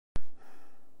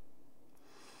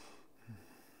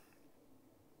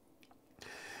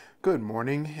Good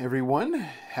morning, everyone.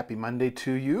 Happy Monday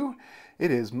to you.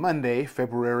 It is Monday,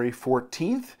 February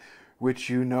 14th, which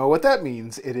you know what that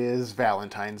means. It is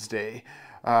Valentine's Day.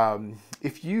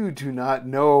 If you do not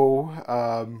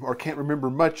know or can't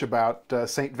remember much about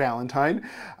Saint Valentine,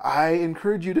 I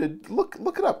encourage you to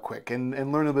look it up quick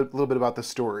and learn a little bit about the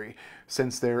story,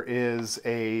 since there is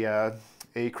a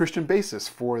Christian basis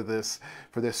for this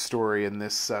story and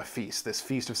this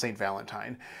feast of Saint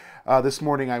Valentine. This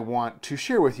morning I want to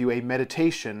share with you a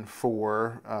meditation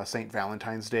for Saint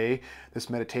Valentine's Day. This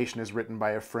meditation is written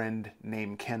by a friend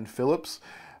named Ken Phillips.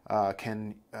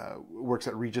 Ken works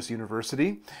at Regis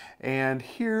University, and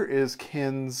here is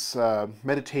Ken's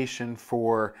meditation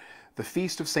for the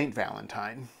feast of Saint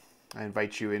Valentine. I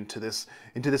invite you into this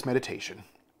meditation.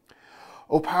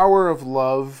 O power of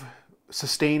love,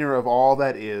 sustainer of all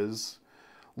that is,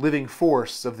 living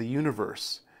force of the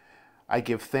universe, I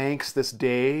give thanks this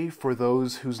day for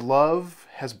those whose love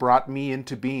has brought me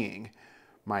into being,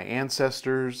 my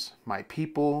ancestors, my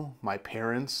people, my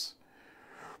parents,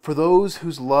 for those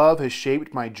whose love has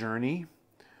shaped my journey,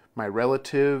 my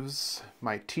relatives,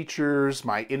 my teachers,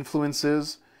 my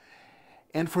influences,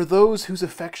 and for those whose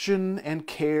affection and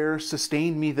care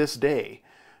sustain me this day,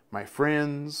 my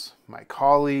friends, my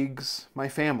colleagues, my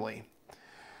family.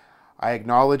 I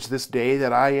acknowledge this day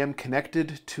that I am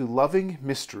connected to loving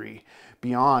mystery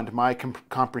beyond my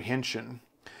comprehension,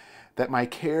 that my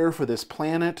care for this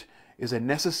planet is a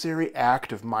necessary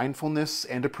act of mindfulness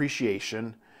and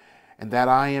appreciation, and that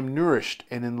I am nourished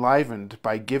and enlivened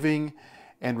by giving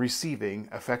and receiving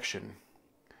affection.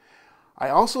 I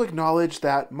also acknowledge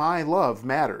that my love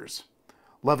matters.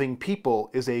 Loving people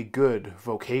is a good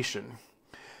vocation.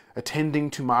 Attending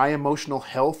to my emotional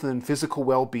health and physical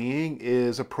well-being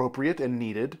is appropriate and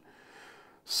needed.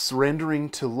 Surrendering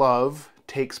to love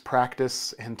takes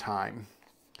practice and time.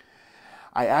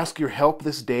 I ask your help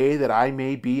this day that I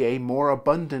may be a more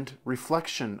abundant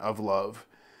reflection of love,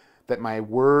 that my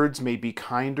words may be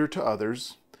kinder to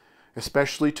others,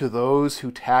 especially to those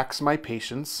who tax my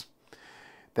patience,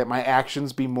 that my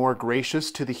actions be more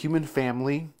gracious to the human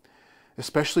family,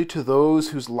 especially to those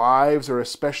whose lives are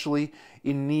especially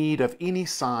in need of any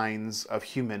signs of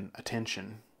human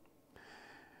attention.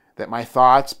 That my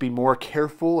thoughts be more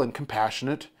careful and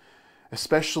compassionate,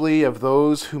 especially of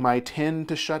those whom I tend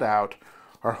to shut out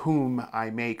or whom I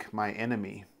make my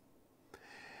enemy.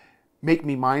 Make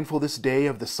me mindful this day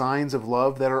of the signs of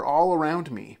love that are all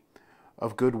around me,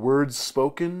 of good words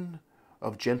spoken,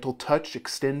 of gentle touch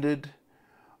extended,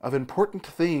 of important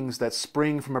things that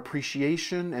spring from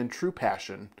appreciation and true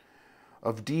passion,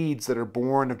 of deeds that are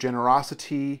born of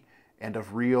generosity and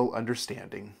of real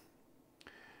understanding.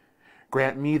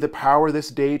 Grant me the power this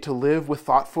day to live with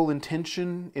thoughtful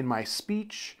intention in my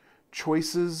speech,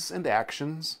 choices, and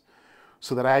actions,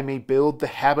 so that I may build the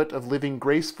habit of living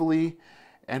gracefully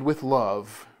and with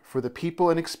love for the people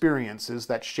and experiences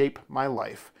that shape my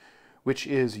life, which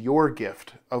is your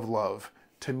gift of love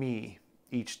to me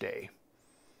each day.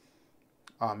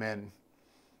 Amen.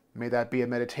 May that be a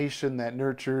meditation that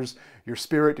nurtures your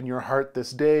spirit and your heart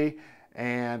this day,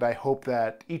 and I hope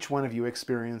that each one of you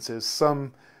experiences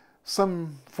some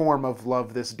form of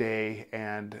love this day,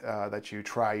 and that you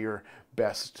try your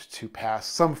best to pass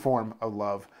some form of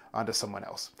love onto someone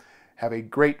else. Have a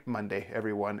great Monday,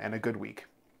 everyone, and a good week.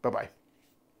 Bye-bye.